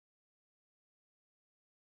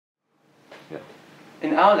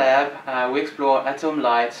In our lab, we explore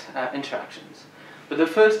atom-light interactions. But the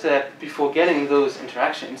first step before getting those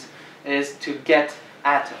interactions is to get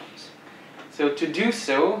atoms. So to do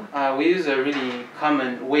so, we use a really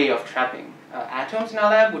common way of trapping atoms in our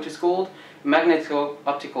lab, which is called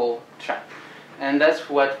magneto-optical trap. And that's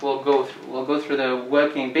what we'll go through. We'll go through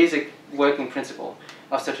the basic working principle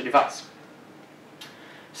of such a device.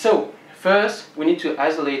 So first, we need to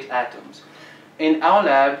isolate atoms. In our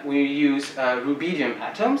lab, we use rubidium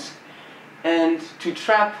atoms, and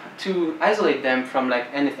to isolate them from like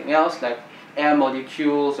anything else, like air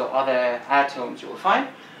molecules or other atoms you will find,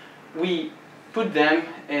 we put them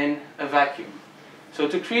in a vacuum. So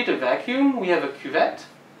to create a vacuum, we have a cuvette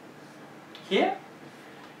here,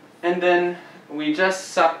 and then we just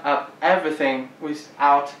suck up everything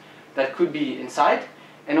out that could be inside,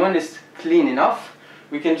 and when it's clean enough,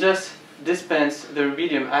 we can just dispense the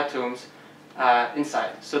rubidium atoms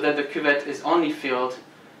inside, so that the cuvette is only filled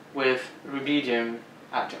with rubidium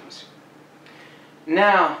atoms.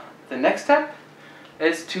 Now, the next step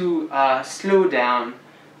is to slow down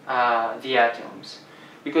the atoms,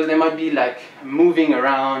 because they might be like moving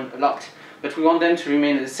around a lot, but we want them to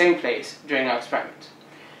remain in the same place during our experiment.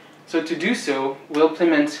 So to do so, we'll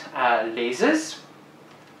implement lasers,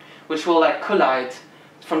 which will like collide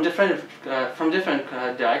from different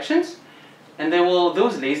directions, and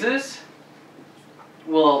those lasers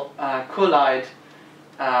will collide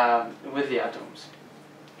with the atoms.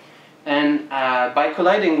 And by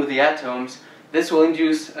colliding with the atoms, this will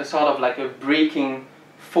induce a sort of like a braking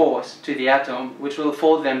force to the atom, which will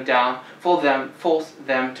force them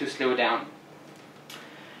to slow down.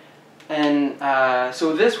 And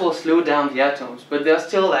so this will slow down the atoms, but they're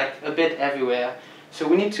still like a bit everywhere. So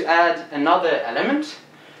we need to add another element,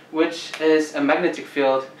 which is a magnetic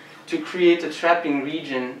field, to create a trapping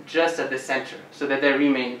region just at the center, so that they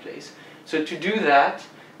remain in place. So to do that,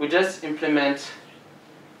 we just implement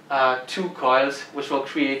two coils, which will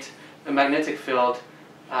create a magnetic field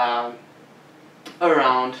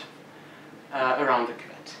around the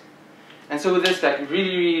cuvette. And so with this like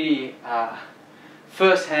really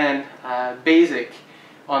first-hand basic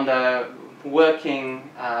on the working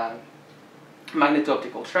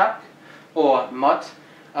magneto-optical trap, or MOT,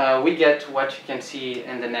 we get what you can see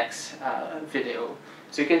in the next video.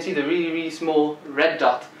 So you can see the really small red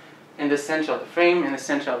dot in the center of the frame, in the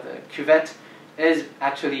center of the cuvette, is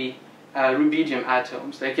actually rubidium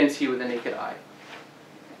atoms that you can see with the naked eye.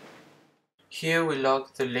 Here we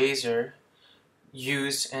log the laser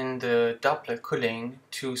used in the Doppler cooling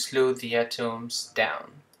to slow the atoms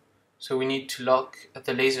down. So we need to lock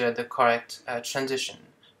the laser at the correct transition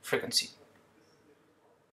frequency.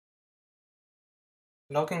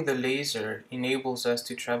 Locking the laser enables us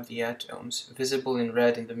to trap the atoms, visible in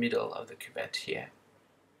red in the middle of the cuvette here.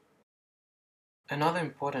 Another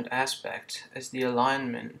important aspect is the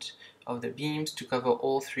alignment of the beams to cover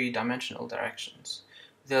all three-dimensional directions.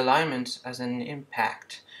 The alignment has an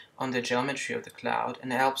impact on the geometry of the cloud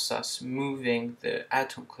and helps us moving the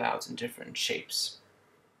atom clouds in different shapes.